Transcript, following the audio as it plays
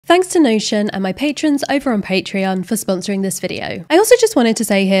Thanks to Notion and my patrons over on Patreon for sponsoring this video. I also just wanted to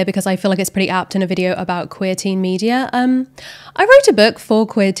say here, because I feel like it's pretty apt in a video about queer teen media, I wrote a book for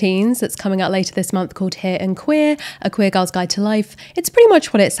queer teens that's coming out later this month called Here and Queer, A Queer Girl's Guide to Life. It's pretty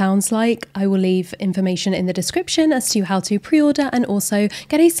much what it sounds like. I will leave information in the description as to how to pre-order and also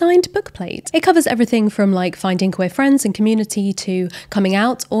get a signed book plate. It covers everything from like finding queer friends and community to coming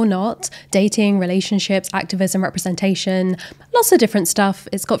out or not, dating, relationships, activism, representation, lots of different stuff.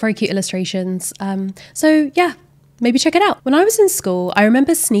 It's got very cute illustrations. So yeah, maybe check it out. When I was in school, I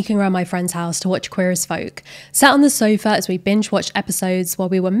remember sneaking around my friend's house to watch Queer as Folk, sat on the sofa as we binge watched episodes while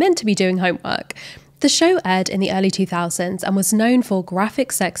we were meant to be doing homework. The show aired in the early 2000s and was known for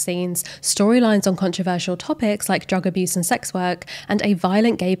graphic sex scenes, storylines on controversial topics like drug abuse and sex work, and a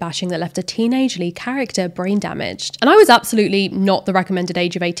violent gay bashing that left a teenage lead character brain damaged. And I was absolutely not the recommended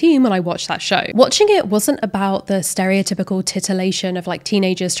age of 18 when I watched that show. Watching it wasn't about the stereotypical titillation of like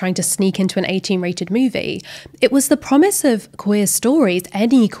teenagers trying to sneak into an 18-rated movie. It was the promise of queer stories,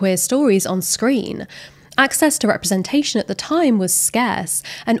 any queer stories on screen. Access to representation at the time was scarce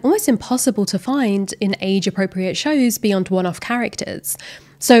and almost impossible to find in age-appropriate shows beyond one-off characters.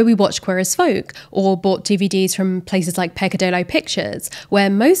 So we watched Queer as Folk, or bought DVDs from places like Peccadillo Pictures, where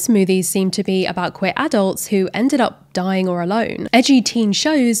most movies seemed to be about queer adults who ended up dying or alone. Edgy teen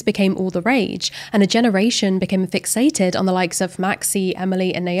shows became all the rage, and a generation became fixated on the likes of Maxie,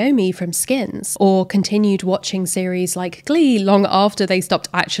 Emily, and Naomi from Skins, or continued watching series like Glee long after they stopped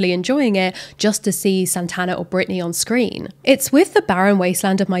actually enjoying it just to see Santana or Britney on screen. It's with the barren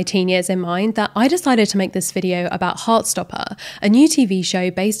wasteland of my teen years in mind that I decided to make this video about Heartstopper, a new TV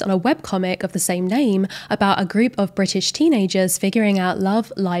show based on a webcomic of the same name about a group of British teenagers figuring out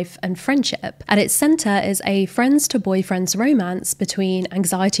love, life, and friendship. At its centre is a friends-to-boyfriends romance between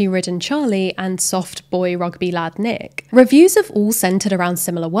anxiety-ridden Charlie and soft boy rugby lad Nick. Reviews have all centred around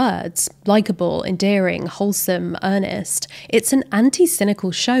similar words: likeable, endearing, wholesome, earnest. It's an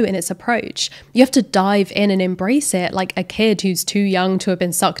anti-cynical show in its approach. You have to dive in and embrace it like a kid who's too young to have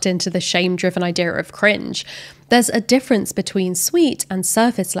been sucked into the shame-driven idea of cringe. There's a difference between sweet and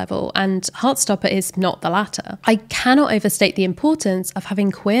surface level, and Heartstopper is not the latter. I cannot overstate the importance of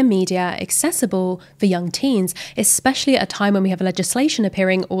having queer media accessible for young teens, especially at a time when we have legislation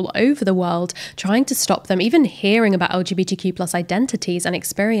appearing all over the world trying to stop them even hearing about LGBTQ+ identities and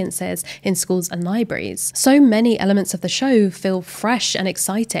experiences in schools and libraries. So many elements of the show feel fresh and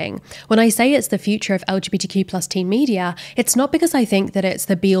exciting. When I say it's the future of LGBTQ+ teen media, it's not because I think that it's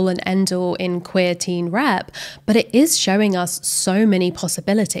the be-all and end-all in queer teen rep, but it is showing us so many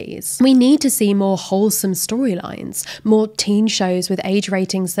possibilities. We need to see more wholesome storylines, more teen shows with age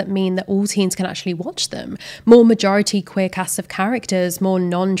ratings that mean that all teens can actually watch them, more majority queer casts of characters, more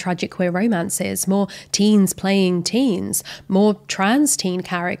non-tragic queer romances, more teens playing teens, more trans teen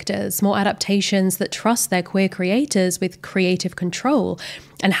characters, more adaptations that trust their queer creators with creative control,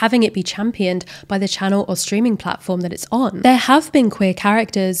 and having it be championed by the channel or streaming platform that it's on. There have been queer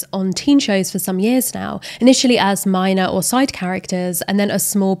characters on teen shows for some years now, initially as minor or side characters, and then a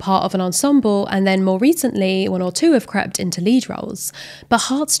small part of an ensemble, and then more recently, one or two have crept into lead roles. But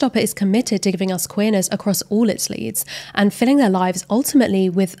Heartstopper is committed to giving us queerness across all its leads, and filling their lives ultimately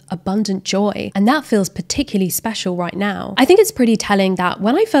with abundant joy, and that feels particularly special right now. I think it's pretty telling that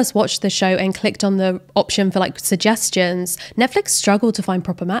when I first watched the show and clicked on the option for like suggestions, Netflix struggled to find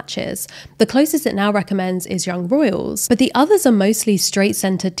proper matches. The closest it now recommends is Young Royals, but the others are mostly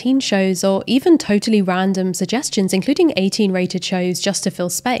straight-centered teen shows or even totally random suggestions, including 18-rated shows just to fill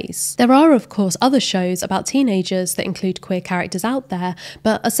space. There are, of course, other shows about teenagers that include queer characters out there,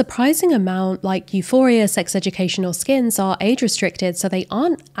 but a surprising amount, like Euphoria, Sex Education, or Skins, are age-restricted, so they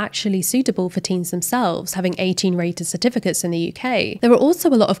aren't actually suitable for teens themselves, having 18-rated certificates in the UK. There are also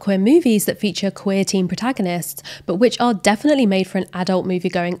a lot of queer movies that feature queer teen protagonists, but which are definitely made for an adult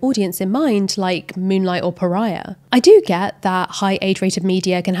movie-going audience in mind, like Moonlight or Pariah. I do get that high age-rated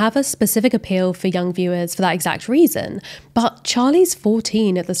media can have a specific appeal for young viewers for that exact reason, but Charlie's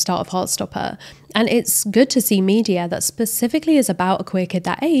 14 at the start of Heartstopper, and it's good to see media that specifically is about a queer kid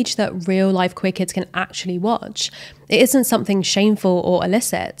that age that real-life queer kids can actually watch. It isn't something shameful or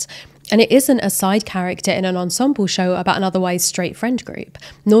illicit. And it isn't a side character in an ensemble show about an otherwise straight friend group,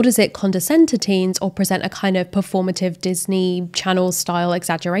 nor does it condescend to teens or present a kind of performative Disney Channel style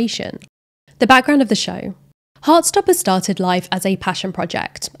exaggeration. The background of the show. Heartstopper started life as a passion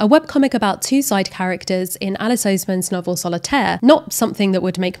project, a webcomic about two side characters in Alice Oseman's novel Solitaire, not something that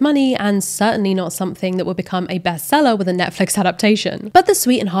would make money and certainly not something that would become a bestseller with a Netflix adaptation. But the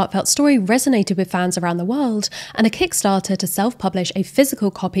sweet and heartfelt story resonated with fans around the world, and a Kickstarter to self-publish a physical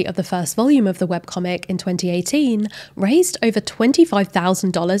copy of the first volume of the webcomic in 2018 raised over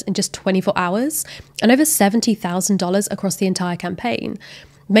 $25,000 in just 24 hours and over $70,000 across the entire campaign.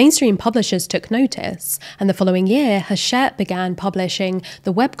 Mainstream publishers took notice, and the following year, Hachette began publishing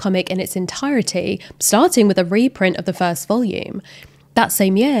the webcomic in its entirety, starting with a reprint of the first volume. That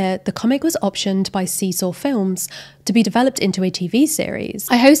same year, the comic was optioned by Seesaw Films to be developed into a TV series.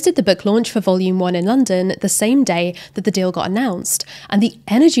 I hosted the book launch for Volume 1 in London the same day that the deal got announced, and the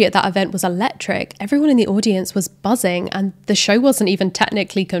energy at that event was electric. Everyone in the audience was buzzing, and the show wasn't even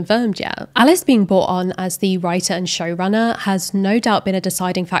technically confirmed yet. Alice being brought on as the writer and showrunner has no doubt been a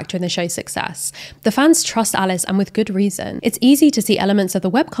deciding factor in the show's success. The fans trust Alice, and with good reason. It's easy to see elements of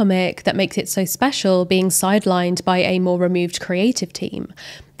the webcomic that makes it so special being sidelined by a more removed creative team.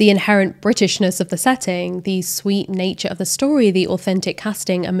 The inherent Britishness of the setting, the sweet nature of the story, the authentic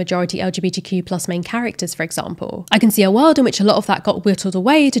casting and majority LGBTQ+ main characters, for example. I can see a world in which a lot of that got whittled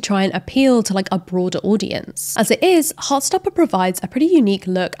away to try and appeal to a broader audience. As it is, Heartstopper provides a pretty unique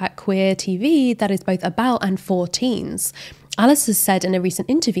look at queer TV that is both about and for teens. Alice has said in a recent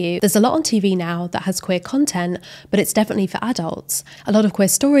interview, there's a lot on TV now that has queer content, but it's definitely for adults. A lot of queer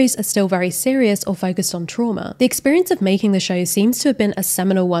stories are still very serious or focused on trauma. The experience of making the show seems to have been a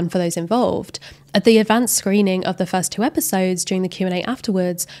seminal one for those involved. At the advanced screening of the first 2 episodes during the Q&A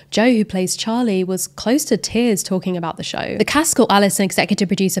afterwards, Joe, who plays Charlie, was close to tears talking about the show. The cast called Alice and executive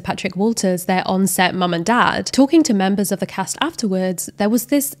producer Patrick Walters their on-set mum and dad. Talking to members of the cast afterwards, there was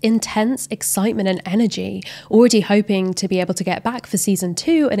this intense excitement and energy, already hoping to be able to get back for season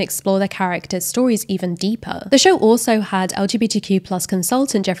 2 and explore their characters' stories even deeper. The show also had LGBTQ+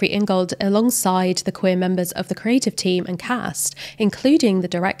 consultant Jeffrey Ingold alongside the queer members of the creative team and cast, including the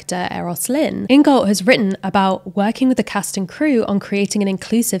director Eros Lynn. Ingold has written about working with the cast and crew on creating an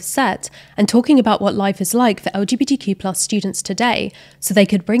inclusive set and talking about what life is like for LGBTQ+ students today, so they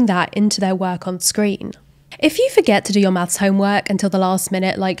could bring that into their work on screen. If you forget to do your maths homework until the last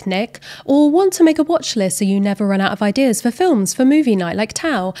minute like Nick, or want to make a watch list so you never run out of ideas for films for movie night like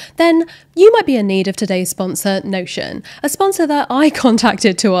Tao, then you might be in need of today's sponsor, Notion, a sponsor that I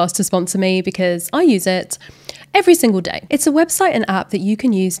contacted to ask to sponsor me because I use it every single day. It's a website and app that you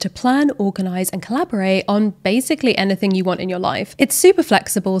can use to plan, organize, and collaborate on basically anything you want in your life. It's super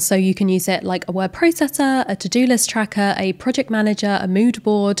flexible, so you can use it like a word processor, a to-do list tracker, a project manager, a mood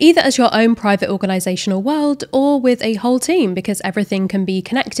board, either as your own private organizational world or with a whole team, because everything can be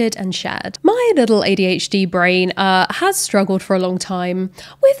connected and shared. My little ADHD brain has struggled for a long time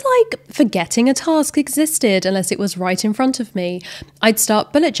with forgetting a task existed unless it was right in front of me. I'd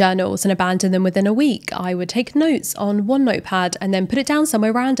start bullet journals and abandon them within a week. I would take notes on one notepad and then put it down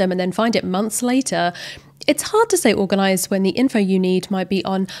somewhere random and then find it months later. It's hard to stay organised when the info you need might be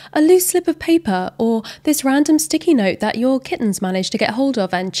on a loose slip of paper or this random sticky note that your kittens managed to get hold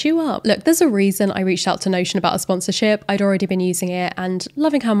of and chew up. Look, there's a reason I reached out to Notion about a sponsorship. I'd already been using it and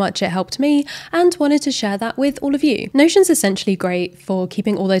loving how much it helped me and wanted to share that with all of you. Notion's essentially great for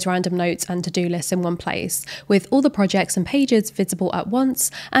keeping all those random notes and to-do lists in one place, with all the projects and pages visible at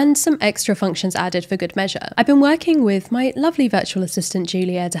once and some extra functions added for good measure. I've been working with my lovely virtual assistant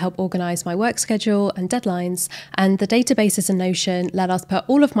Julia to help organise my work schedule and deadlines, and the databases in Notion let us put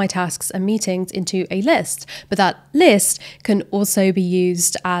all of my tasks and meetings into a list, but that list can also be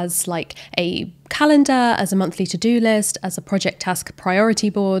used as a calendar, as a monthly to-do list, as a project task priority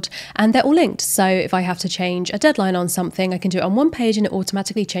board, and they're all linked. So if I have to change a deadline on something, I can do it on one page and it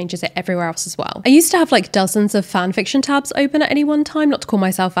automatically changes it everywhere else as well. I used to have dozens of fan fiction tabs open at any one time, not to call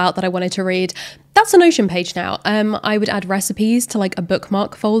myself out that I wanted to read. That's a Notion page now. I would add recipes to a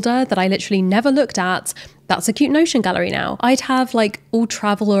bookmark folder that I literally never looked at. That's a cute Notion gallery now. I'd have all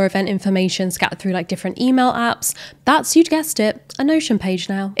travel or event information scattered through different email apps. That's, you'd guessed it, a Notion page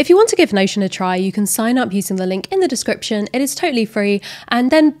now. If you want to give Notion a try, you can sign up using the link in the description. It is totally free.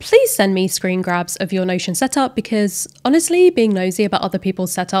 And then please send me screen grabs of your Notion setup, because honestly, being nosy about other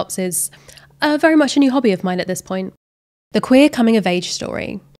people's setups is very much a new hobby of mine at this point. The queer coming of age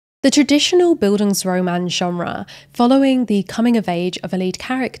story. The traditional Bildungsroman genre, following the coming of age of a lead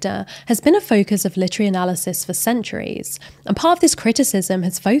character, has been a focus of literary analysis for centuries, and part of this criticism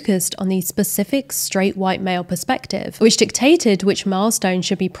has focused on the specific straight white male perspective, which dictated which milestones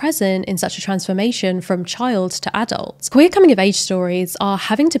should be present in such a transformation from child to adult. Queer coming of age stories are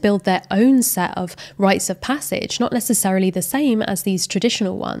having to build their own set of rites of passage, not necessarily the same as these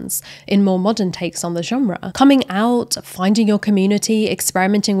traditional ones, in more modern takes on the genre. Coming out, finding your community,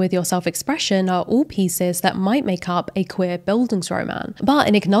 experimenting with your self-expression are all pieces that might make up a queer Bildungsroman. But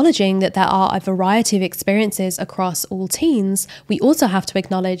in acknowledging that there are a variety of experiences across all teens, we also have to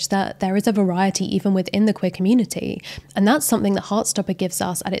acknowledge that there is a variety even within the queer community, and that's something that Heartstopper gives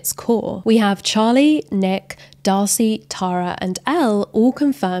us at its core. We have Charlie, Nick, Darcy, Tara, and Elle all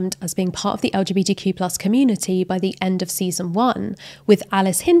confirmed as being part of the LGBTQ+ community by the end of season 1, with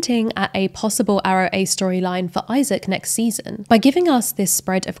Alice hinting at a possible Arrow A storyline for Isaac next season. By giving us this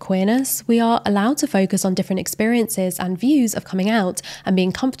spread of queerness, we are allowed to focus on different experiences and views of coming out and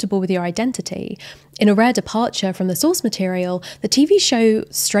being comfortable with your identity. In a rare departure from the source material, the TV show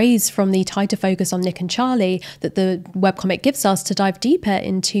strays from the tighter focus on Nick and Charlie that the webcomic gives us to dive deeper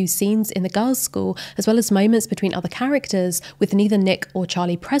into scenes in the girls' school, as well as moments between other characters with neither Nick or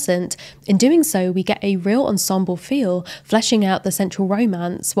Charlie present. In doing so, we get a real ensemble feel, fleshing out the central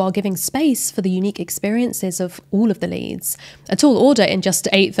romance while giving space for the unique experiences of all of the leads. A tall order in just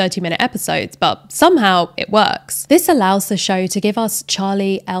 8 30-minute episodes, but somehow it works. This allows the show to give us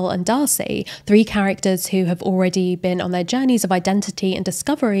Charlie, Elle, and Darcy, 3 characters who have already been on their journeys of identity and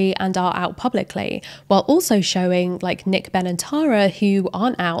discovery and are out publicly, while also showing like Nick, Ben, and Tara who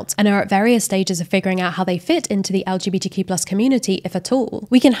aren't out and are at various stages of figuring out how they fit into the LGBTQ+ community, if at all.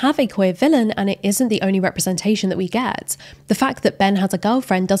 We can have a queer villain and it isn't the only representation that we get. The fact that Ben has a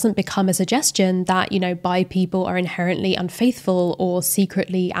girlfriend doesn't become a suggestion that, you know, bi people are inherently unfaithful or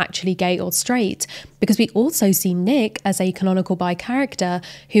secretly actually gay or straight, because we also see Nick as a canonical bi character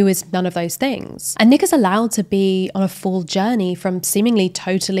who is none of those things. And Nick is allowed to be on a full journey from seemingly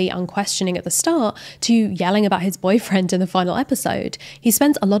totally unquestioning at the start to yelling about his boyfriend in the final episode. He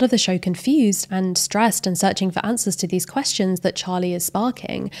spends a lot of the show confused and stressed and searching for answers to these questions that Charlie is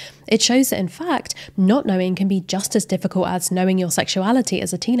sparking. It shows that, in fact, not knowing can be just as difficult as knowing your sexuality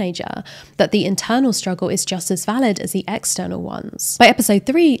as a teenager, that the internal struggle is just as valid as the external ones. By episode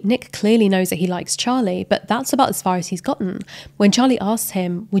 3, Nick clearly knows that he likes Charlie, but that's about as far as he's gotten. When Charlie asks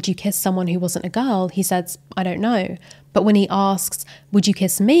him, "Would you kiss someone who wasn't a girl?" he says, "I don't know." But when he asks, "Would you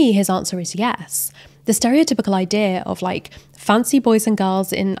kiss me?" his answer is yes. The stereotypical idea of like fancy boys and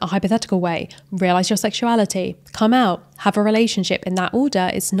girls in a hypothetical way, realize your sexuality, come out, have a relationship in that order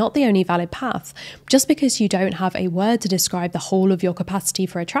is not the only valid path. Just because you don't have a word to describe the whole of your capacity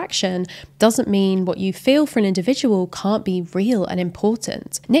for attraction doesn't mean what you feel for an individual can't be real and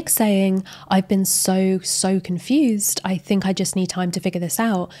important. Nick saying, "I've been so confused, I think I just need time to figure this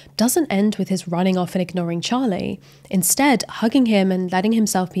out," doesn't end with his running off and ignoring Charlie. Instead, hugging him and letting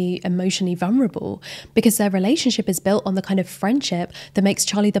himself be emotionally vulnerable, because their relationship is built on the kind of friendship that makes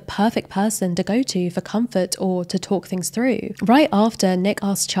Charlie the perfect person to go to for comfort or to talk things through. Right after, Nick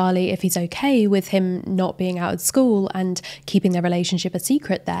asks Charlie if he's okay with him not being out at school and keeping their relationship a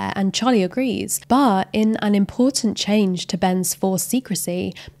secret there, and Charlie agrees. But in an important change to Ben's forced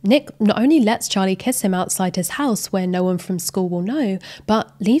secrecy, Nick not only lets Charlie kiss him outside his house where no one from school will know,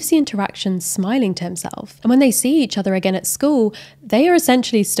 but leaves the interaction smiling to himself. And when they see each other again at school, they are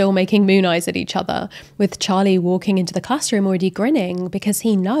essentially still making moon eyes at each other, with Charlie walking into the classroom already grinning because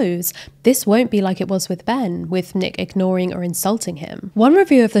he knows this won't be like it was with Ben, with Nick ignoring or insulting him. One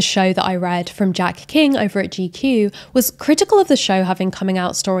review of the show that I read from Jack King over at GQ was critical of the show having coming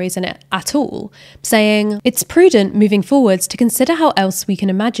out stories in it at all, saying, "It's prudent moving forwards to consider how else we can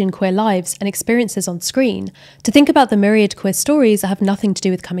imagine queer lives and experiences on screen, to think about the myriad queer stories that have nothing to do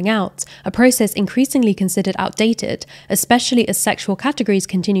with coming out, a process increasingly considered outdated, especially as sexual categories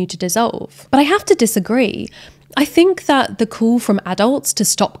continue to dissolve." But I have to disagree. I think that the call from adults to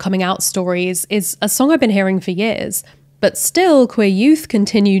stop coming out stories is a song I've been hearing for years, but still queer youth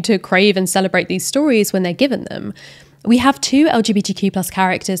continue to crave and celebrate these stories when they're given them. We have 2 LGBTQ+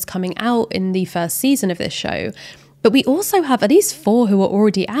 characters coming out in the first season of this show, but we also have at least 4 who are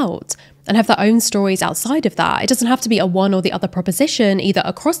already out and have their own stories outside of that. It doesn't have to be a one or the other proposition, either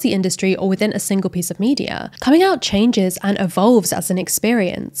across the industry or within a single piece of media. Coming out changes and evolves as an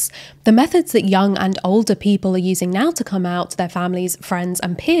experience. The methods that young and older people are using now to come out to their families, friends,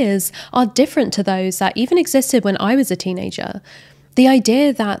 and peers are different to those that even existed when I was a teenager. The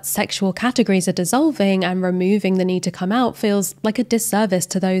idea that sexual categories are dissolving and removing the need to come out feels like a disservice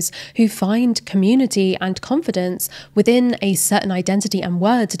to those who find community and confidence within a certain identity and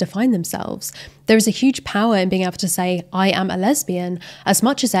word to define themselves. There is a huge power in being able to say, I am a lesbian, as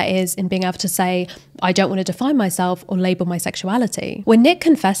much as there is in being able to say, I don't want to define myself or label my sexuality. When Nick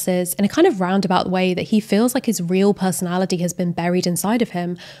confesses in a kind of roundabout way that he feels like his real personality has been buried inside of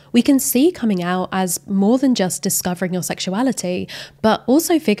him, we can see coming out as more than just discovering your sexuality, but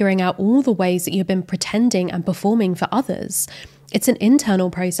also figuring out all the ways that you've been pretending and performing for others. It's an internal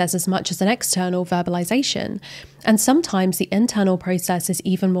process as much as an external verbalization. And sometimes the internal process is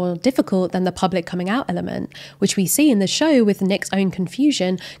even more difficult than the public coming out element, which we see in the show with Nick's own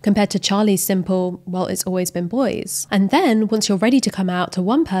confusion compared to Charlie's simple, well, it's always been boys. And then once you're ready to come out to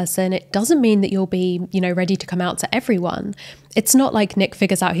one person, it doesn't mean that you'll be, ready to come out to everyone. It's not like Nick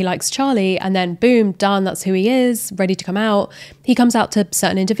figures out he likes Charlie and then boom, done, that's who he is, ready to come out. He comes out to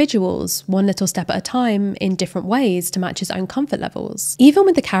certain individuals, one little step at a time, in different ways to match his own comfort levels. Even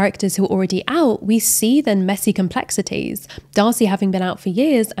with the characters who are already out, we see then messy complexities. Darcy having been out for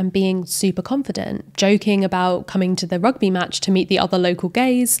years and being super confident, joking about coming to the rugby match to meet the other local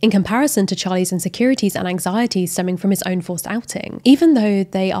gays, in comparison to Charlie's insecurities and anxieties stemming from his own forced outing. Even though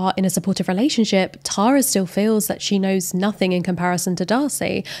they are in a supportive relationship, Tara still feels that she knows nothing in comparison to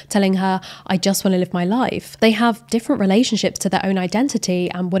Darcy, telling her, I just want to live my life. They have different relationships to their own identity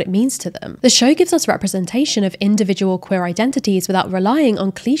and what it means to them. The show gives us representation of individual queer identities without relying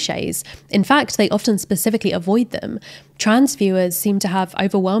on cliches. In fact, they often specifically avoid them. Trans viewers seem to have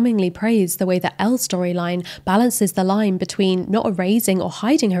overwhelmingly praised the way that Elle's storyline balances the line between not erasing or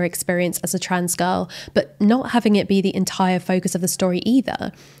hiding her experience as a trans girl, but not having it be the entire focus of the story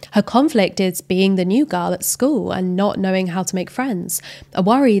either. Her conflict is being the new girl at school and not knowing how to make friends, a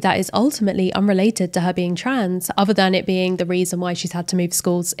worry that is ultimately unrelated to her being trans, other than it being the reason why she's had to move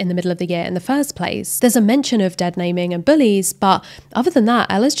schools in the middle of the year in the first place. There's a mention of dead naming and bullies, but other than that,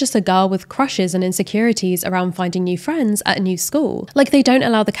 Ella's just a girl with crushes and insecurities around finding new friends at a new school. Like, they don't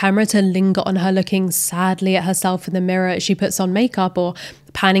allow the camera to linger on her looking sadly at herself in the mirror as she puts on makeup, or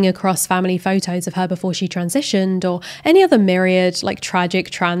panning across family photos of her before she transitioned, or any other myriad tragic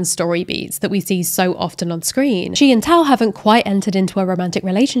trans story beats that we see so often on screen. She and Tao haven't quite entered into a romantic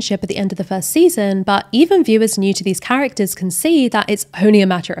relationship at the end of the first season, but even viewers new to these characters can see that it's only a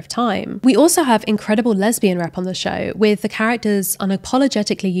matter of time. We also have incredible lesbian rep on the show, with the characters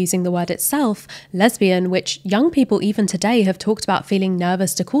unapologetically using the word itself, lesbian, which young people even today have talked about feeling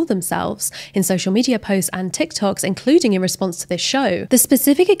nervous to call themselves in social media posts and TikToks, including in response to this show. The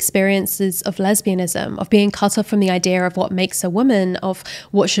specific experiences of lesbianism, of being cut off from the idea of what makes a woman, of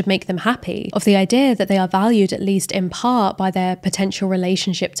what should make them happy, of the idea that they are valued at least in part by their potential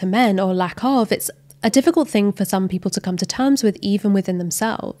relationship to men or lack of, it's a difficult thing for some people to come to terms with even within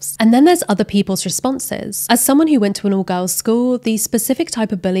themselves. And then there's other people's responses. As someone who went to an all-girls school, the specific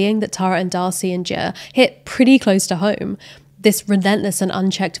type of bullying that Tara and Darcy endure hit pretty close to home. This relentless and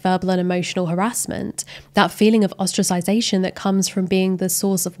unchecked verbal and emotional harassment, that feeling of ostracization that comes from being the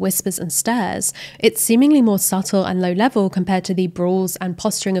source of whispers and stares. It's seemingly more subtle and low level compared to the brawls and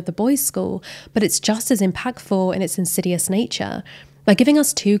posturing of the boys' school, but it's just as impactful in its insidious nature. By giving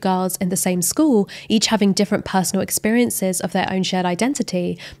us two girls in the same school, each having different personal experiences of their own shared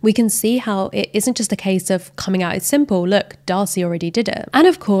identity, we can see how it isn't just a case of coming out is simple, look, Darcy already did it. And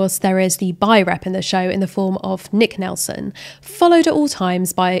of course, there is the bi rep in the show in the form of Nick Nelson, followed at all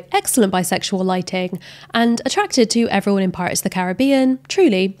times by excellent bisexual lighting, and attracted to everyone in Pirates of the Caribbean,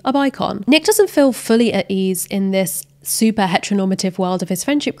 truly a bicon. Nick doesn't feel fully at ease in this super heteronormative world of his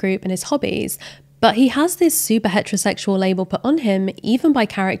friendship group and his hobbies, but he has this super heterosexual label put on him, even by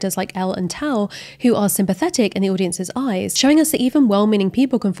characters like Elle and Tao, who are sympathetic in the audience's eyes, showing us that even well-meaning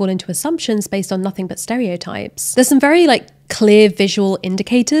people can fall into assumptions based on nothing but stereotypes. There's some very clear visual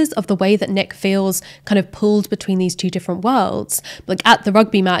indicators of the way that Nick feels kind of pulled between these two different worlds. At the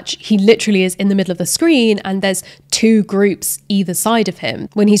rugby match, he literally is in the middle of the screen and there's two groups either side of him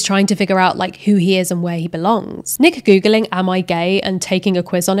when he's trying to figure out who he is and where he belongs. Nick Googling, am I gay, and taking a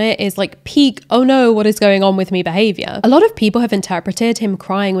quiz on it is peak, oh no, what is going on with me behavior. A lot of people have interpreted him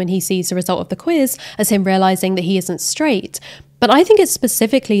crying when he sees the result of the quiz as him realizing that he isn't straight. But I think it's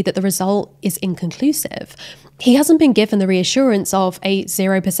specifically that the result is inconclusive. He hasn't been given the reassurance of a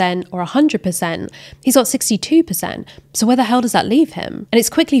 0% or 100%. He's got 62%. So where the hell does that leave him? And it's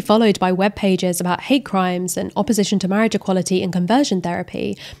quickly followed by web pages about hate crimes and opposition to marriage equality and conversion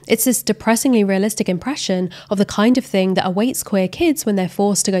therapy. It's this depressingly realistic impression of the kind of thing that awaits queer kids when they're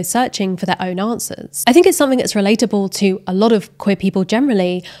forced to go searching for their own answers. I think it's something that's relatable to a lot of queer people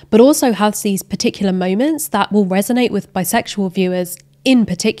generally, but also has these particular moments that will resonate with bisexual bisexual viewers in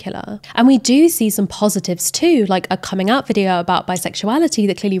particular. And we do see some positives too, like a coming out video about bisexuality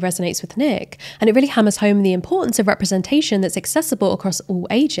that clearly resonates with Nick, and it really hammers home the importance of representation that's accessible across all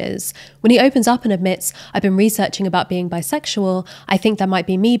ages. When he opens up and admits, "I've been researching about being bisexual, I think that might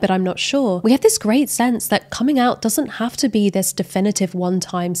be me, but I'm not sure," we have this great sense that coming out doesn't have to be this definitive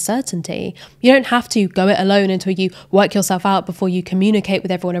one-time certainty. You don't have to go it alone until you work yourself out before you communicate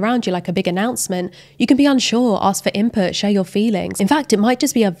with everyone around you like a big announcement. You can be unsure, ask for input, share your feelings. In fact, it might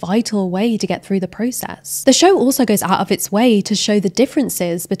just be a vital way to get through the process. The show also goes out of its way to show the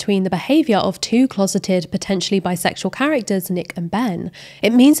differences between the behaviour of two closeted, potentially bisexual characters, Nick and Ben.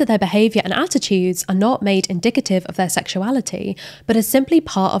 It means that their behaviour and attitudes are not made indicative of their sexuality, but are simply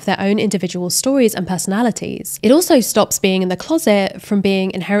part of their own individual stories and personalities. It also stops being in the closet from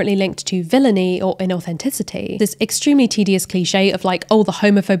being inherently linked to villainy or inauthenticity. This extremely tedious cliche of like, oh, the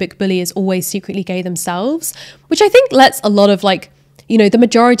homophobic bully is always secretly gay themselves, which I think lets a lot of the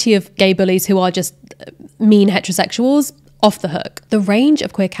majority of gay bullies who are just mean heterosexuals off the hook. The range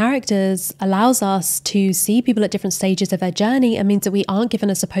of queer characters allows us to see people at different stages of their journey and means that we aren't given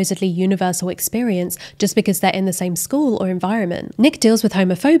a supposedly universal experience just because they're in the same school or environment. Nick deals with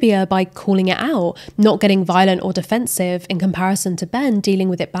homophobia by calling it out, not getting violent or defensive in comparison to Ben dealing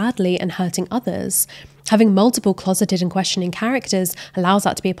with it badly and hurting others. Having multiple closeted and questioning characters allows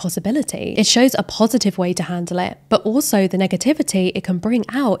that to be a possibility. It shows a positive way to handle it, but also the negativity it can bring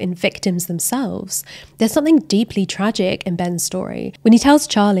out in victims themselves. There's something deeply tragic in Ben's story. When he tells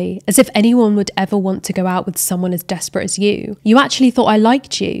Charlie, as if anyone would ever want to go out with someone as desperate as you, "You actually thought I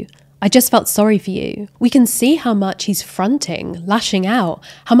liked you. I just felt sorry for you." We can see how much he's fronting, lashing out,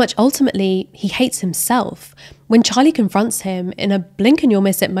 how much ultimately he hates himself. When Charlie confronts him in a blink and you'll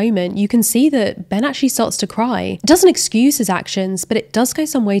miss it moment, you can see that Ben actually starts to cry. It doesn't excuse his actions, but it does go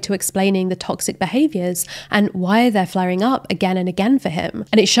some way to explaining the toxic behaviours and why they're flaring up again and again for him.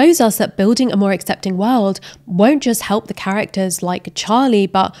 And it shows us that building a more accepting world won't just help the characters like Charlie,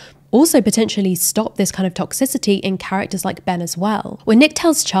 but also potentially stop this kind of toxicity in characters like Ben as well. When Nick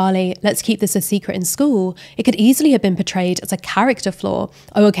tells Charlie, "Let's keep this a secret in school," it could easily have been portrayed as a character flaw.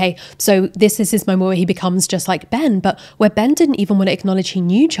 Oh, okay, so this is his moment where he becomes just like Ben, but where Ben didn't even want to acknowledge he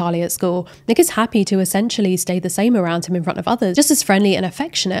knew Charlie at school, Nick is happy to essentially stay the same around him in front of others, just as friendly and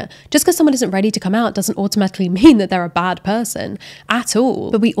affectionate. Just because someone isn't ready to come out doesn't automatically mean that they're a bad person at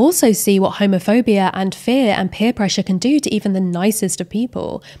all. But we also see what homophobia and fear and peer pressure can do to even the nicest of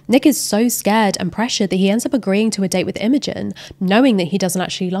people. Nick is so scared and pressured that he ends up agreeing to a date with Imogen, knowing that he doesn't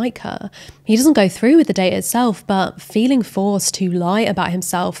actually like her. He doesn't go through with the date itself, but feeling forced to lie about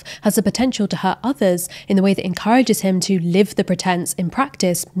himself has the potential to hurt others in the way that encourages him to live the pretense in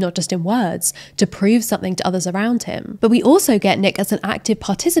practice, not just in words, to prove something to others around him. But we also get Nick as an active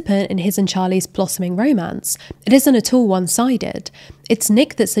participant in his and Charlie's blossoming romance. It isn't at all one-sided. It's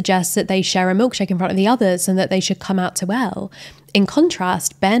Nick that suggests that they share a milkshake in front of the others and that they should come out to Elle. In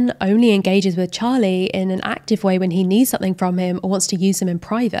contrast, Ben only engages with Charlie in an active way when he needs something from him or wants to use him in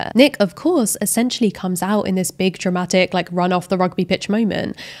private. Nick, of course, essentially comes out in this big dramatic run off the rugby pitch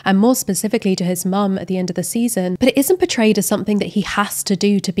moment, and more specifically to his mum at the end of the season, but it isn't portrayed as something that he has to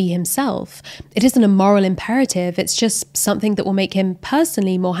do to be himself. It isn't a moral imperative, it's just something that will make him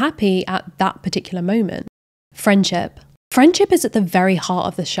personally more happy at that particular moment. Friendship. Friendship is at the very heart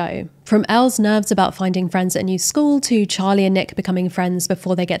of the show. From Elle's nerves about finding friends at a new school, to Charlie and Nick becoming friends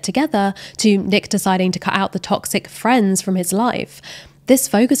before they get together, to Nick deciding to cut out the toxic friends from his life. This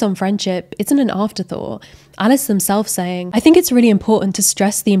focus on friendship isn't an afterthought. Alice themselves saying, "I think it's really important to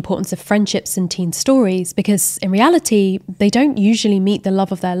stress the importance of friendships in teen stories because in reality, they don't usually meet the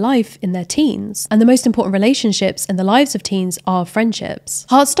love of their life in their teens. And the most important relationships in the lives of teens are friendships."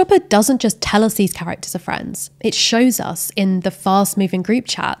 Heartstopper doesn't just tell us these characters are friends. It shows us in the fast-moving group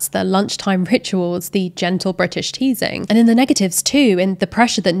chats, the lunchtime rituals, the gentle British teasing, and in the negatives too, in the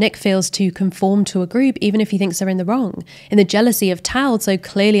pressure that Nick feels to conform to a group even if he thinks they're in the wrong, in the jealousy of Tal so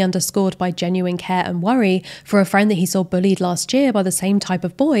clearly underscored by genuine care and worry for a friend that he saw bullied last year by the same type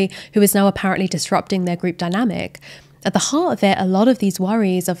of boy who is now apparently disrupting their group dynamic. At the heart of it, a lot of these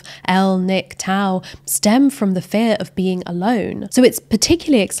worries of Elle, Nick, Tao stem from the fear of being alone. So it's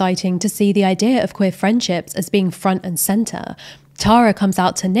particularly exciting to see the idea of queer friendships as being front and centre. Tara comes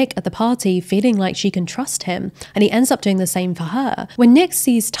out to Nick at the party feeling like she can trust him, and he ends up doing the same for her. When Nick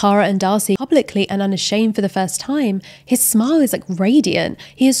sees Tara and Darcy publicly and unashamed for the first time, his smile is like radiant.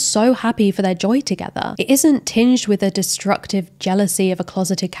 He is so happy for their joy together. It isn't tinged with a destructive jealousy of a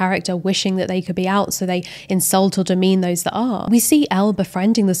closeted character wishing that they could be out, so they insult or demean those that are. We see Elle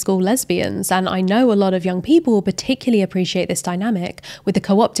befriending the school lesbians, and I know a lot of young people particularly appreciate this dynamic, with the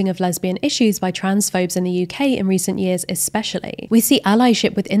co-opting of lesbian issues by transphobes in the UK in recent years especially. We see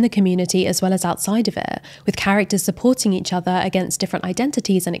allyship within the community as well as outside of it, with characters supporting each other against different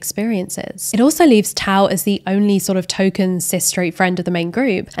identities and experiences. It also leaves Tao as the only sort of token cis-straight friend of the main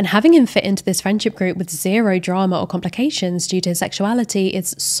group, and having him fit into this friendship group with zero drama or complications due to his sexuality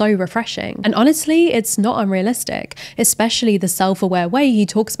is so refreshing. And honestly, it's not unrealistic, especially the self-aware way he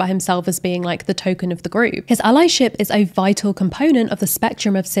talks about himself as being like the token of the group. His allyship is a vital component of the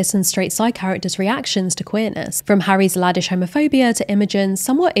spectrum of cis and straight side characters' reactions to queerness, from Harry's laddish homophobia to Imogen's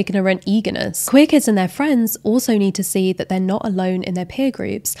somewhat ignorant eagerness. Queer kids and their friends also need to see that they're not alone in their peer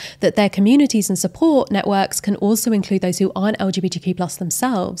groups, that their communities and support networks can also include those who aren't LGBTQ+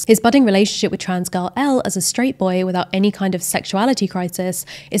 themselves. His budding relationship with trans girl Elle as a straight boy without any kind of sexuality crisis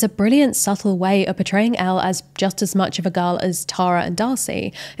is a brilliant, subtle way of portraying Elle as just as much of a girl as Tara and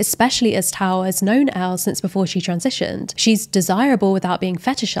Darcy, especially as Tao has known Elle since before she transitioned. She's desirable without being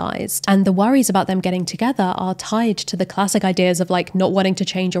fetishized, and the worries about them getting together are tied to the classic ideas of like not wanting to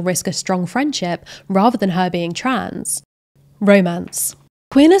change or risk a strong friendship rather than her being trans. Romance.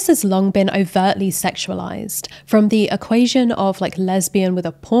 Queerness has long been overtly sexualized, from the equation of like lesbian with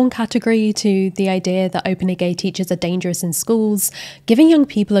a porn category to the idea that openly gay teachers are dangerous in schools. Giving young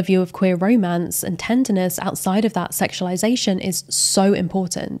people a view of queer romance and tenderness outside of that sexualization is so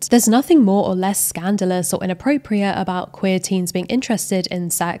important. There's nothing more or less scandalous or inappropriate about queer teens being interested in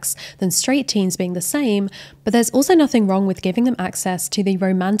sex than straight teens being the same, but there's also nothing wrong with giving them access to the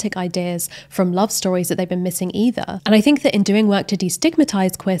romantic ideas from love stories that they've been missing either. And I think that in doing work to destigmatize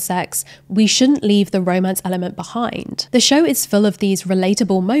queer sex, we shouldn't leave the romance element behind. The show is full of these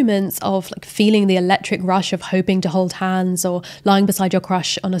relatable moments of like feeling the electric rush of hoping to hold hands, or lying beside your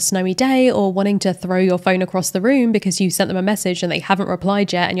crush on a snowy day, or wanting to throw your phone across the room because you sent them a message and they haven't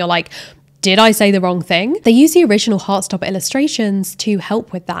replied yet and you're like, did I say the wrong thing? They use the original Heartstopper illustrations to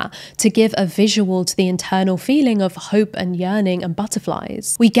help with that, to give a visual to the internal feeling of hope and yearning and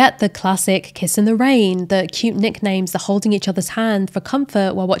butterflies. We get the classic kiss in the rain, the cute nicknames, the holding each other's hand for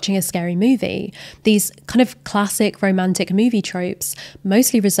comfort while watching a scary movie. These kind of classic romantic movie tropes,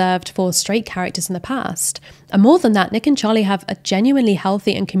 mostly reserved for straight characters in the past. And more than that, Nick and Charlie have a genuinely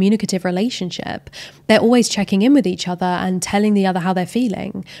healthy and communicative relationship. They're always checking in with each other and telling the other how they're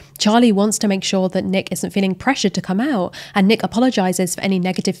feeling. Charlie wants to make sure that Nick isn't feeling pressured to come out, and Nick apologizes for any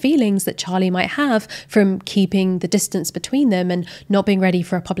negative feelings that Charlie might have from keeping the distance between them and not being ready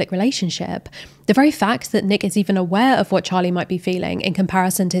for a public relationship. The very fact that Nick is even aware of what Charlie might be feeling in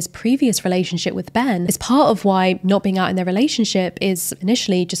comparison to his previous relationship with Ben is part of why not being out in their relationship is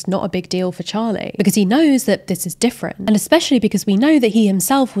initially just not a big deal for Charlie, because he knows that this is different, and especially because we know that he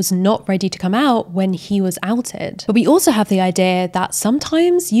himself was not ready to come out when he was outed. But we also have the idea that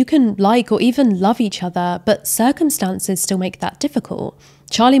sometimes you can like or even love each other, but circumstances still make that difficult.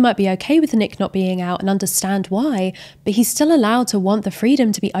 Charlie might be okay with Nick not being out and understand why, but he's still allowed to want the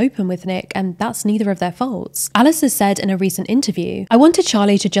freedom to be open with Nick, and that's neither of their faults. Alice has said in a recent interview, "I wanted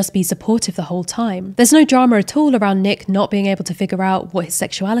Charlie to just be supportive the whole time. There's no drama at all around Nick not being able to figure out what his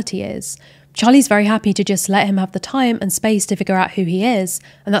sexuality is. Charlie's very happy to just let him have the time and space to figure out who he is,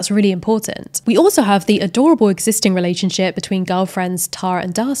 and that's really important." We also have the adorable existing relationship between girlfriends Tara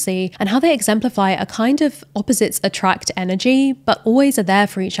and Darcy, and how they exemplify a kind of opposites attract energy, but always are there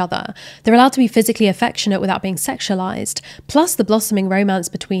for each other. They're allowed to be physically affectionate without being sexualized, plus the blossoming romance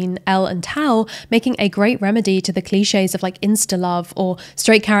between Elle and Tao making a great remedy to the cliches of like insta-love, or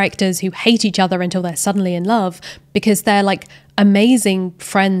straight characters who hate each other until they're suddenly in love, because they're like amazing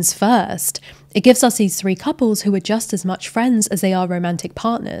friends first. It gives us these three couples who are just as much friends as they are romantic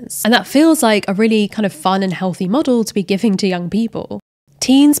partners. And that feels like a really kind of fun and healthy model to be giving to young people.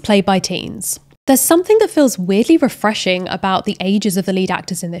 Teens played by teens. There's something that feels weirdly refreshing about the ages of the lead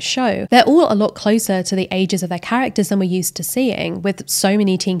actors in this show. They're all a lot closer to the ages of their characters than we're used to seeing, with so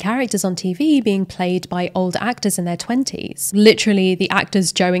many teen characters on TV being played by older actors in their 20s. Literally, the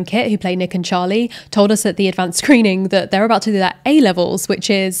actors Joe and Kit, who play Nick and Charlie, told us at the advanced screening that they're about to do their A-levels, which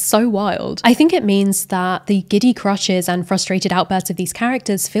is so wild. I think it means that the giddy crushes and frustrated outbursts of these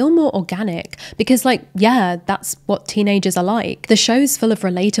characters feel more organic, because like, yeah, that's what teenagers are like. The show's full of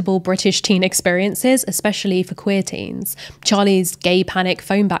relatable British teen experiences, experiences, especially for queer teens. Charlie's gay panic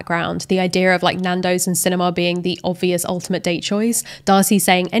phone background, the idea of like Nando's and cinema being the obvious ultimate date choice, Darcy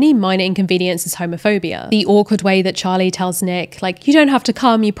saying any minor inconvenience is homophobia, the awkward way that Charlie tells Nick, like, you don't have to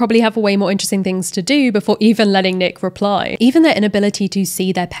come, you probably have way more interesting things to do, before even letting Nick reply. Even their inability to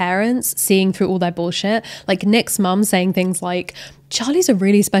see their parents, seeing through all their bullshit, like Nick's mum saying things like, Charlie's a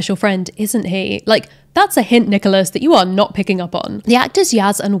really special friend, isn't he? Like, that's a hint, Nicholas, that you are not picking up on. The actors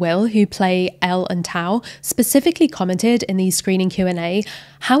Yaz and Will, who play Elle and Tao, specifically commented in the screening Q&A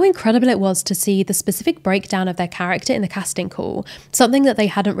how incredible it was to see the specific breakdown of their character in the casting call, something that they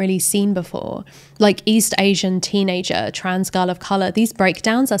hadn't really seen before. Like East Asian teenager, trans girl of colour, these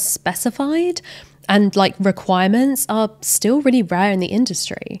breakdowns are specified, and like requirements are still really rare in the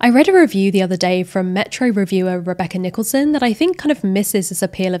industry. I read a review the other day from Metro reviewer Rebecca Nicholson that I think kind of misses this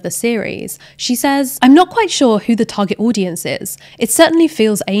appeal of the series. She says, I'm not quite sure who the target audience is. It certainly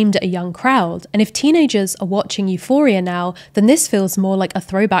feels aimed at a young crowd, and if teenagers are watching Euphoria now, then this feels more like a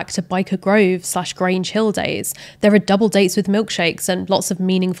throwback to Biker Grove / Grange Hill days. There are double dates with milkshakes and lots of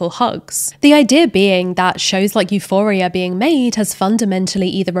meaningful hugs. The idea being that shows like Euphoria being made has fundamentally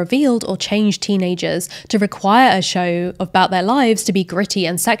either revealed or changed teenagers to require a show about their lives to be gritty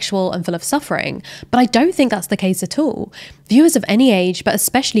and sexual and full of suffering, but I don't think that's the case at all. Viewers of any age, but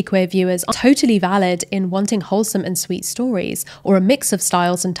especially queer viewers, are totally valid in wanting wholesome and sweet stories, or a mix of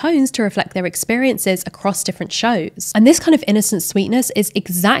styles and tones to reflect their experiences across different shows. And this kind of innocent sweetness is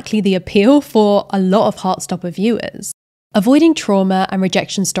exactly the appeal for a lot of Heartstopper viewers. Avoiding trauma and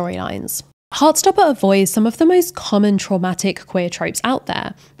rejection storylines. Heartstopper avoids some of the most common traumatic queer tropes out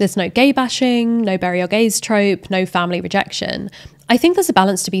there. There's no gay bashing, no bury your gays trope, no family rejection. I think there's a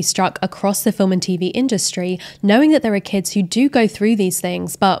balance to be struck across the film and TV industry, knowing that there are kids who do go through these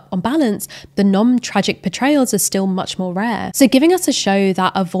things, but on balance, the non-tragic portrayals are still much more rare. So giving us a show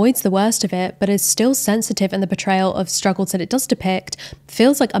that avoids the worst of it, but is still sensitive in the portrayal of struggles that it does depict,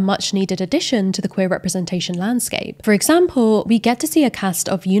 feels like a much needed addition to the queer representation landscape. For example, we get to see a cast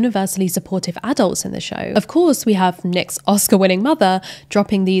of universally supportive adults in the show. Of course, we have Nick's Oscar-winning mother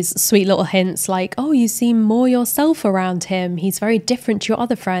dropping these sweet little hints like, oh, you seem more yourself around him, he's very different to your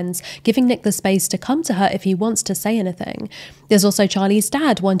other friends, giving Nick the space to come to her if he wants to say anything. There's also Charlie's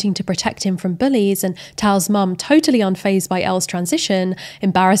dad wanting to protect him from bullies, and Tao's mum totally unfazed by Elle's transition,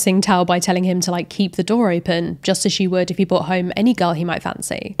 embarrassing Tao by telling him to like keep the door open, just as she would if he brought home any girl he might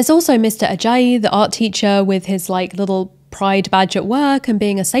fancy. There's also Mr. Ajayi, the art teacher, with his like little pride badge at work and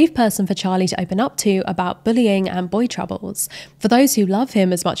being a safe person for Charlie to open up to about bullying and boy troubles. For those who love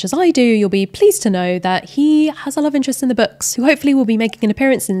him as much as I do, you'll be pleased to know that he has a love interest in the books, who hopefully will be making an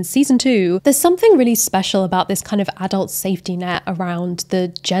appearance in season 2. There's something really special about this kind of adult safety net around the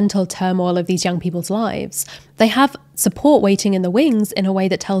gentle turmoil of these young people's lives. They have support waiting in the wings in a way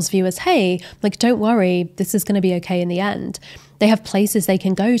that tells viewers, hey, like, don't worry, this is going to be okay in the end. They have places they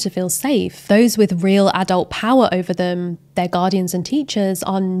can go to feel safe. Those with real adult power over them, their guardians and teachers,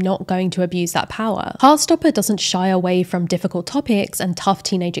 are not going to abuse that power. Heartstopper doesn't shy away from difficult topics and tough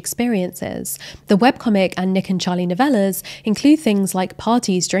teenage experiences. The webcomic and Nick and Charlie novellas include things like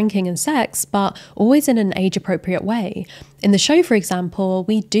parties, drinking and sex, but always in an age-appropriate way. In the show, for example,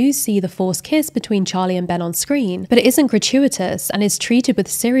 we do see the forced kiss between Charlie and Ben on screen, but it isn't gratuitous and is treated with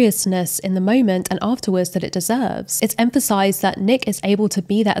seriousness in the moment and afterwards that it deserves. It's emphasized that Nick is able to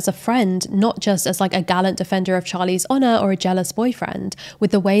be there as a friend, not just as like a gallant defender of Charlie's honor or a jealous boyfriend,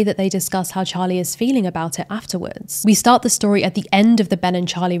 with the way that they discuss how Charlie is feeling about it afterwards. We start the story at the end of the Ben and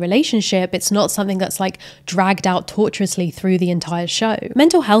Charlie relationship. It's not something that's like dragged out torturously through the entire show.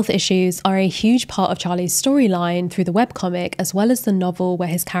 Mental health issues are a huge part of Charlie's storyline through the webcomic, as well as the novel where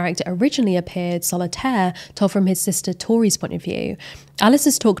his character originally appeared, Solitaire, told from his sister Tori's point of view. Alice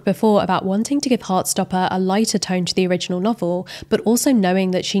has talked before about wanting to give Heartstopper a lighter tone to the original novel, but also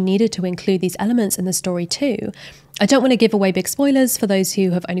knowing that she needed to include these elements in the story too. I don't want to give away big spoilers for those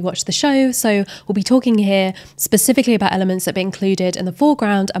who have only watched the show, so we'll be talking here specifically about elements that be included in the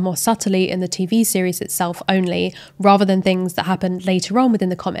foreground and more subtly in the TV series itself only, rather than things that happen later on within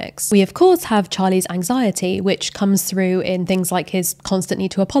the comics. We of course have Charlie's anxiety, which comes through in things like his constant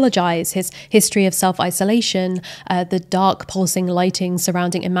need to apologise, his history of self-isolation, the dark pulsing lighting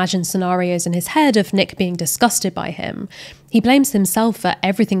surrounding imagined scenarios in his head of Nick being disgusted by him. He blames himself for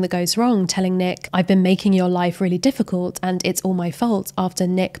everything that goes wrong, telling Nick, "I've been making your life really difficult and it's all my fault," after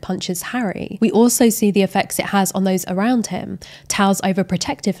Nick punches Harry. We also see the effects it has on those around him. Tal's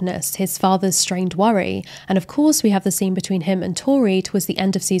overprotectiveness, his father's strained worry, and of course we have the scene between him and Tori towards the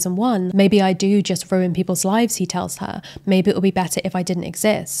end of season 1. "Maybe I do just ruin people's lives," he tells her. "Maybe it would be better if I didn't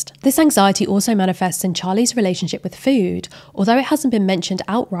exist." This anxiety also manifests in Charlie's relationship with food. Although it hasn't been mentioned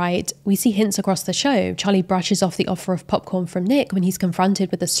outright, we see hints across the show. Charlie brushes off the offer of popcorn from Nick when he's confronted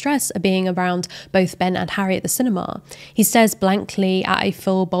with the stress of being around both Ben and Harry at the cinema. He stares blankly at a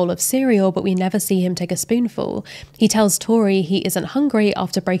full bowl of cereal, but we never see him take a spoonful. He tells Tori he isn't hungry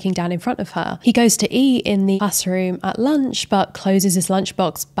after breaking down in front of her. He goes to eat in the classroom at lunch, but closes his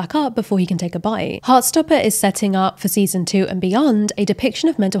lunchbox back up before he can take a bite. Heartstopper is setting up for season 2 and beyond a depiction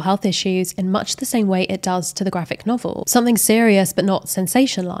of mental health issues in much the same way it does to the graphic novel. Something serious but not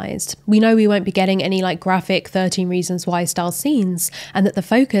sensationalized. We know we won't be getting any graphic 13 Reasons Why style scenes, and that the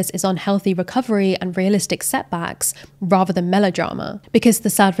focus is on healthy recovery and realistic setbacks rather than melodrama. Because the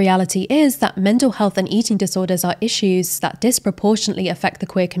sad reality is that mental health and eating disorders are issues that disproportionately affect the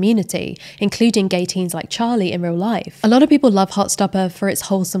queer community, including gay teens like Charlie in real life. A lot of people love Heartstopper for its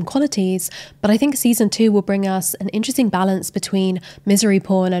wholesome qualities, but I think season 2 will bring us an interesting balance between misery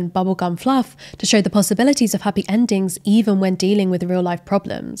porn and bubblegum fluff to show the possibilities of happy endings even when dealing with real life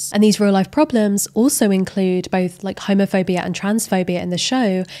problems. And these real life problems also include both homophobia and transphobia in the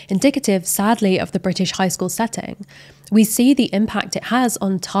show, indicative sadly of the British high school setting. We see the impact it has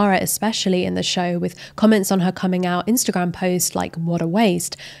on Tara, especially in the show, with comments on her coming out Instagram post like, "What a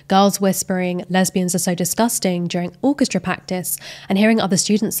waste," girls whispering lesbians are so disgusting during orchestra practice, and hearing other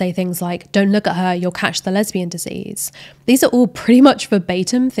students say things like, "Don't look at her, you'll catch the lesbian disease." These are all pretty much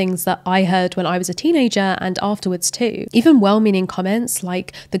verbatim things that I heard when I was a teenager and afterwards too. Even well-meaning comments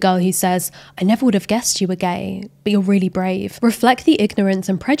like the girl who says, "I never would have guessed you were gay, but you're really brave," reflect the ignorance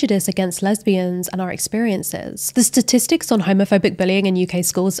and prejudice against lesbians and our experiences. The statistics on homophobic bullying in UK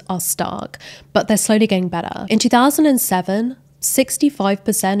schools are stark, but they're slowly getting better. In 2007,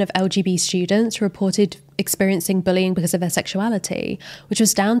 65% of LGBT students reported experiencing bullying because of their sexuality, which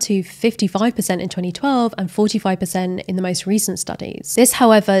was down to 55% in 2012 and 45% in the most recent studies. This,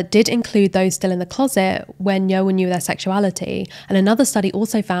 however, did include those still in the closet when no one knew their sexuality, and another study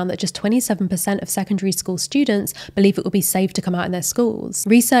also found that just 27% of secondary school students believe it would be safe to come out in their schools.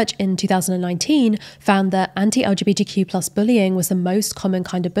 Research in 2019 found that anti-LGBTQ+ bullying was the most common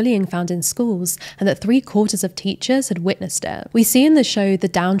kind of bullying found in schools, and that 3/4 of teachers had witnessed it. We see in the show the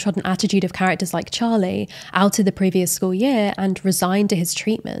downtrodden attitude of characters like Charlie, outed the previous school year and resigned to his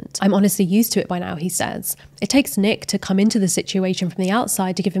treatment. "I'm honestly used to it by now," he says. It takes Nick to come into the situation from the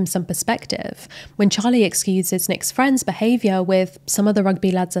outside to give him some perspective. When Charlie excuses Nick's friend's behaviour with "some of the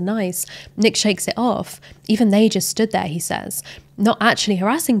rugby lads are nice," Nick shakes it off. Even they just stood there, he says. Not actually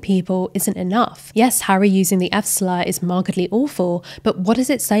harassing people isn't enough. Yes, Harry using the F slur is markedly awful, but what does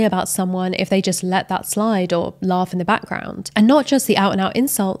it say about someone if they just let that slide or laugh in the background? And not just the out and out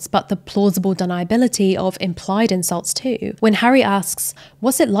insults, but the plausible deniability of implied insults too. When Harry asks,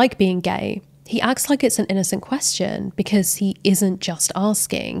 "What's it like being gay?" he acts like it's an innocent question because he isn't just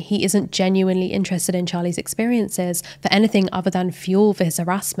asking. He isn't genuinely interested in Charlie's experiences for anything other than fuel for his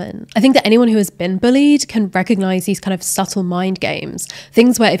harassment. I think that anyone who has been bullied can recognize these kind of subtle mind games.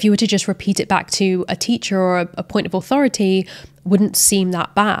 Things where if you were to just repeat it back to a teacher or a point of authority, wouldn't seem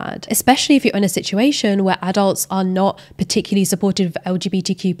that bad, especially if you're in a situation where adults are not particularly supportive of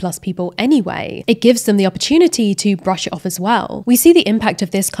LGBTQ+ people anyway. It gives them the opportunity to brush it off as well. We see the impact of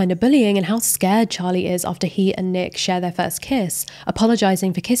this kind of bullying and how scared Charlie is after he and Nick share their first kiss,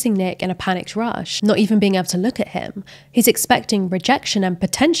 apologizing for kissing Nick in a panicked rush, not even being able to look at him. He's expecting rejection and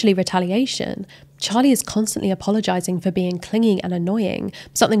potentially retaliation. Charlie is constantly apologizing for being clingy and annoying,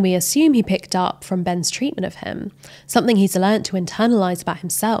 something we assume he picked up from Ben's treatment of him, something he's learnt to internalize about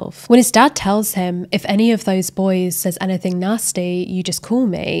himself. When his dad tells him, "If any of those boys says anything nasty, you just call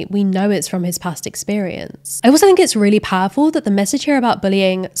me," we know it's from his past experience. I also think it's really powerful that the message here about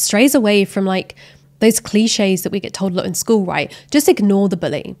bullying strays away from those cliches that we get told a lot in school, right? Just ignore the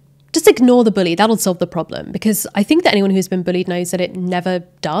bully. Just ignore the bully, that'll solve the problem. Because I think that anyone who's been bullied knows that it never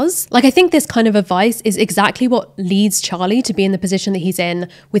does. I think this kind of advice is exactly what leads Charlie to be in the position that he's in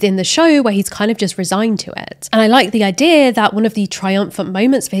within the show, where he's kind of just resigned to it. And I like the idea that one of the triumphant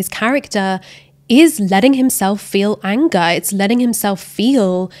moments for his character is letting himself feel anger. It's letting himself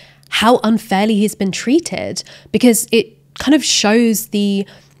feel how unfairly he's been treated, because it kind of shows the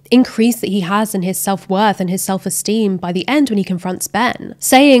increase that he has in his self-worth and his self-esteem by the end when he confronts Ben.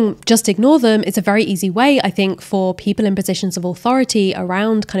 Saying just ignore them is a very easy way, I think, for people in positions of authority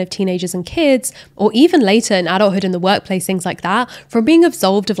around kind of teenagers and kids, or even later in adulthood in the workplace, things like that, from being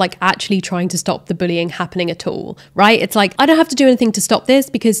absolved of like actually trying to stop the bullying happening at all, right? It's like, I don't have to do anything to stop this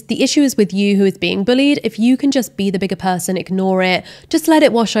because the issue is with you who is being bullied. If you can just be the bigger person, ignore it, just let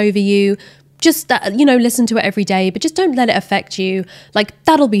it wash over you, just, listen to it every day, but just don't let it affect you. Like,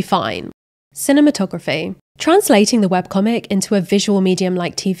 that'll be fine. Cinematography. Translating the webcomic into a visual medium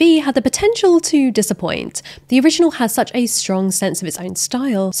like TV had the potential to disappoint. The original has such a strong sense of its own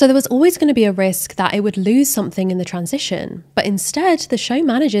style, so there was always going to be a risk that it would lose something in the transition. But instead, the show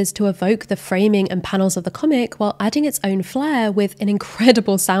manages to evoke the framing and panels of the comic while adding its own flair with an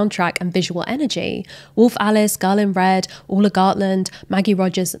incredible soundtrack and visual energy. Wolf Alice, Girl in Red, Orla Gartland, Maggie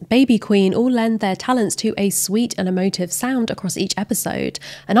Rogers, Baby Queen all lend their talents to a sweet and emotive sound across each episode.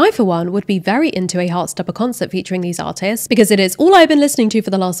 And I, for one, would be very into a Heartstopper concert featuring these artists because it is all I've been listening to for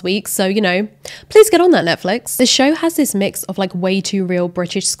the last week, so please get on that, Netflix. The show has this mix of like way too real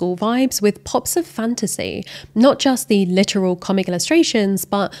British school vibes with pops of fantasy, not just the literal comic illustrations,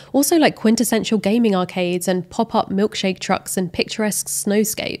 but also like quintessential gaming arcades and pop-up milkshake trucks and picturesque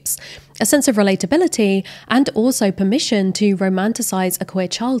snowscapes. A sense of relatability, and also permission to romanticize a queer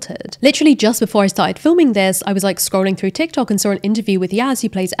childhood. Literally just before I started filming this, I was like scrolling through TikTok and saw an interview with Yaz, who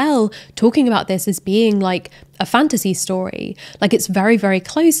plays Elle, talking about this as being like a fantasy story. Like, it's very, very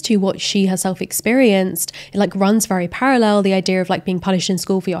close to what she herself experienced. It like runs very parallel, the idea of like being punished in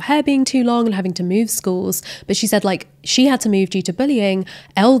school for your hair being too long and having to move schools. But she said like she had to move due to bullying.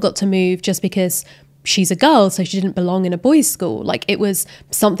 Elle got to move just because she's a girl, so she didn't belong in a boys' school. Like, it was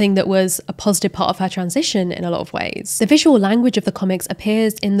something that was a positive part of her transition in a lot of ways. The visual language of the comics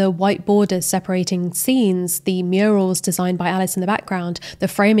appears in the white borders separating scenes, the murals designed by Alice in the background, the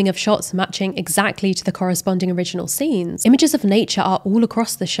framing of shots matching exactly to the corresponding original scenes. Images of nature are all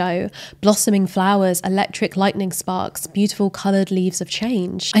across the show: blossoming flowers, electric lightning sparks, beautiful coloured leaves of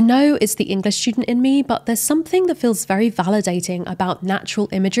change. I know it's the English student in me, but there's something that feels very validating about natural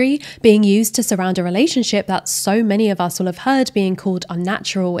imagery being used to surround a relationship that so many of us will have heard being called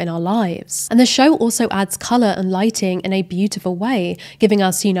unnatural in our lives. And the show also adds colour and lighting in a beautiful way, giving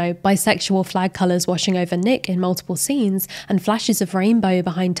us, bisexual flag colours washing over Nick in multiple scenes and flashes of rainbow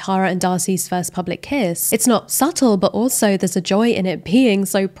behind Tara and Darcy's first public kiss. It's not subtle, but also there's a joy in it being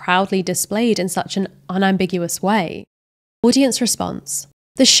so proudly displayed in such an unambiguous way. Audience response.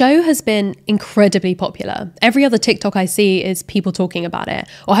 The show has been incredibly popular. Every other TikTok I see is people talking about it,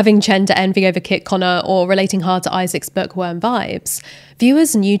 or having gender envy over Kit Connor, or relating hard to Isaac's bookworm vibes.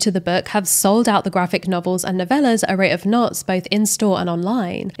 Viewers new to the book have sold out the graphic novels and novellas at a rate of knots, both in-store and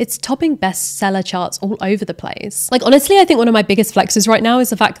online. It's topping bestseller charts all over the place. Like, honestly, I think one of my biggest flexes right now is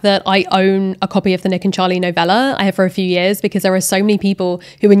the fact that I own a copy of the Nick and Charlie novella. I have for a few years, because there are so many people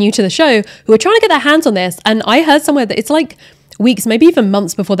who are new to the show who are trying to get their hands on this, and I heard somewhere that it's like weeks, maybe even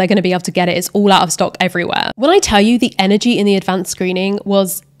months before they're going to be able to get it. It's all out of stock everywhere. When I tell you the energy in the advanced screening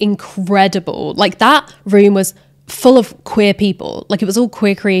was incredible, like that room was full of queer people. Like, it was all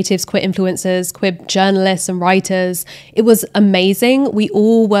queer creatives, queer influencers, queer journalists and writers. It was amazing. We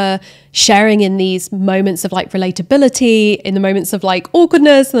all were sharing in these moments of like relatability, in the moments of like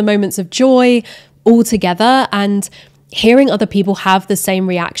awkwardness, in the moments of joy, all together. And hearing other people have the same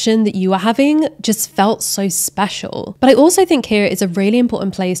reaction that you are having just felt so special. But I also think here is a really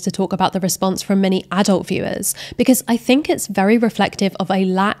important place to talk about the response from many adult viewers, because I think it's very reflective of a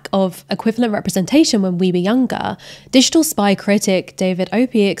lack of equivalent representation when we were younger. Digital Spy critic David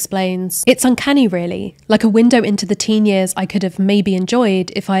Opie explains, "It's uncanny really, like a window into the teen years I could have maybe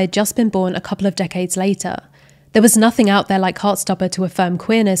enjoyed if I had just been born a couple of decades later. There was nothing out there like Heartstopper to affirm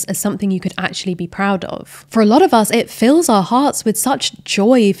queerness as something you could actually be proud of." For a lot of us, it fills our hearts with such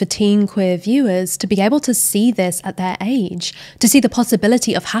joy for teen queer viewers to be able to see this at their age, to see the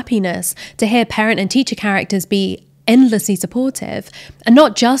possibility of happiness, to hear parent and teacher characters be endlessly supportive, and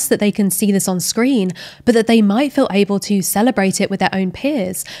not just that they can see this on screen, but that they might feel able to celebrate it with their own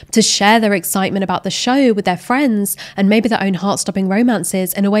peers, to share their excitement about the show with their friends, and maybe their own heart-stopping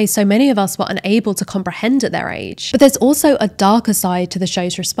romances in a way so many of us were unable to comprehend at their age. But there's also a darker side to the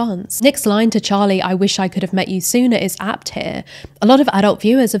show's response. Nick's line to Charlie, "I wish I could have met you sooner," is apt here. A lot of adult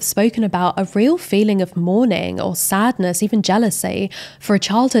viewers have spoken about a real feeling of mourning or sadness, even jealousy, for a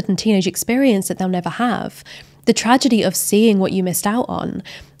childhood and teenage experience that they'll never have. The tragedy of seeing what you missed out on.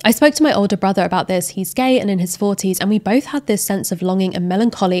 I spoke to my older brother about this. He's gay and in his 40s, and we both had this sense of longing and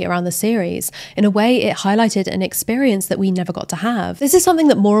melancholy around the series. In a way, it highlighted an experience that we never got to have. This is something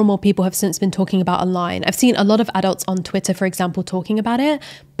that more and more people have since been talking about online. I've seen a lot of adults on Twitter, for example, talking about it,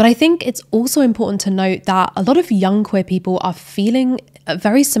 but I think it's also important to note that a lot of young queer people are feeling a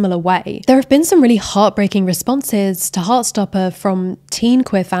very similar way. There have been some really heartbreaking responses to Heartstopper from teen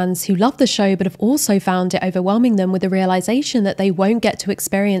queer fans who love the show but have also found it overwhelming them with the realization that they won't get to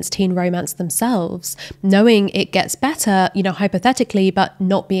experience teen romance themselves, knowing it gets better, you know, hypothetically, but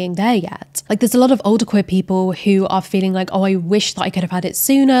not being there yet. Like, there's a lot of older queer people who are feeling like, oh, I wish that I could have had it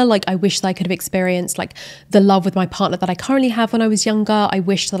sooner. Like, I wish that I could have experienced like the love with my partner that I currently have when I was younger. I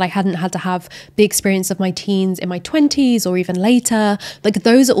wish that I hadn't had to have the experience of my teens in my 20s or even later. Like,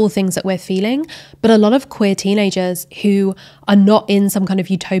 those are all things that we're feeling. But a lot of queer teenagers who are not in some kind of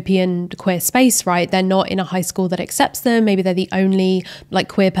utopian queer space, right? They're not in a high school that accepts them. Maybe they're the only like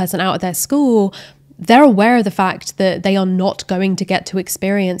queer person out of their school. They're aware of the fact that they are not going to get to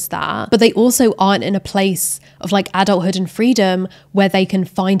experience that, but they also aren't in a place of like adulthood and freedom where they can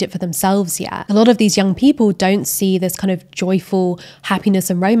find it for themselves yet. A lot of these young people don't see this kind of joyful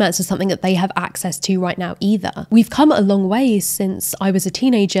happiness and romance as something that they have access to right now either. We've come a long way since I was a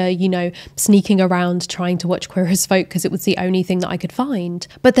teenager, you know, sneaking around trying to watch Queer as Folk because it was the only thing that I could find.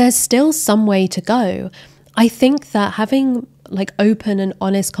 But there's still some way to go. I think that having like open and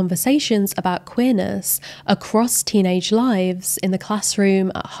honest conversations about queerness across teenage lives, in the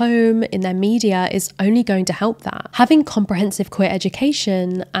classroom, at home, in their media, is only going to help that. Having comprehensive queer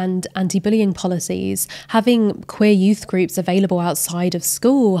education and anti-bullying policies, having queer youth groups available outside of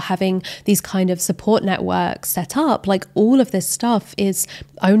school, having these kind of support networks set up, like all of this stuff is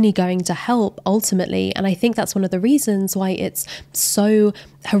only going to help ultimately. And I think that's one of the reasons why it's so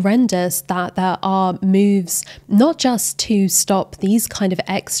horrendous that there are moves not just to stop these kind of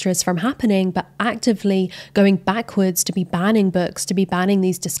extras from happening, but actively going backwards to be banning books, to be banning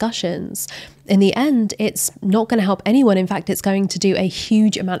these discussions. In the end, it's not going to help anyone. In fact, it's going to do a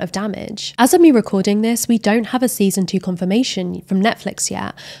huge amount of damage. As of me recording this, we don't have a season 2 confirmation from Netflix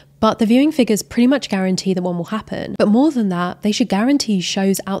yet, but the viewing figures pretty much guarantee that one will happen. But more than that, they should guarantee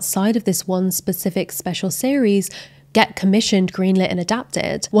shows outside of this one specific special series get commissioned, greenlit and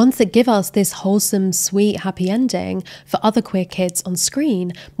adapted. Ones that give us this wholesome, sweet, happy ending for other queer kids on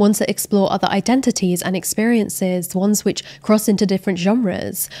screen. Ones that explore other identities and experiences. Ones which cross into different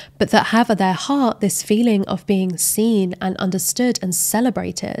genres, but that have at their heart this feeling of being seen and understood and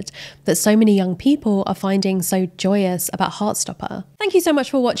celebrated that so many young people are finding so joyous about Heartstopper. Thank you so much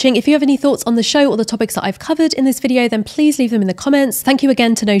for watching. If you have any thoughts on the show or the topics that I've covered in this video, then please leave them in the comments. Thank you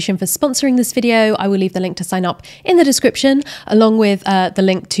again to Notion for sponsoring this video. I will leave the link to sign up in the description, along with the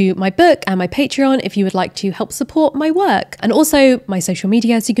link to my book and my Patreon if you would like to help support my work, and also my social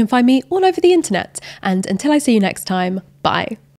media, so you can find me all over the internet. And until I see you next time, bye.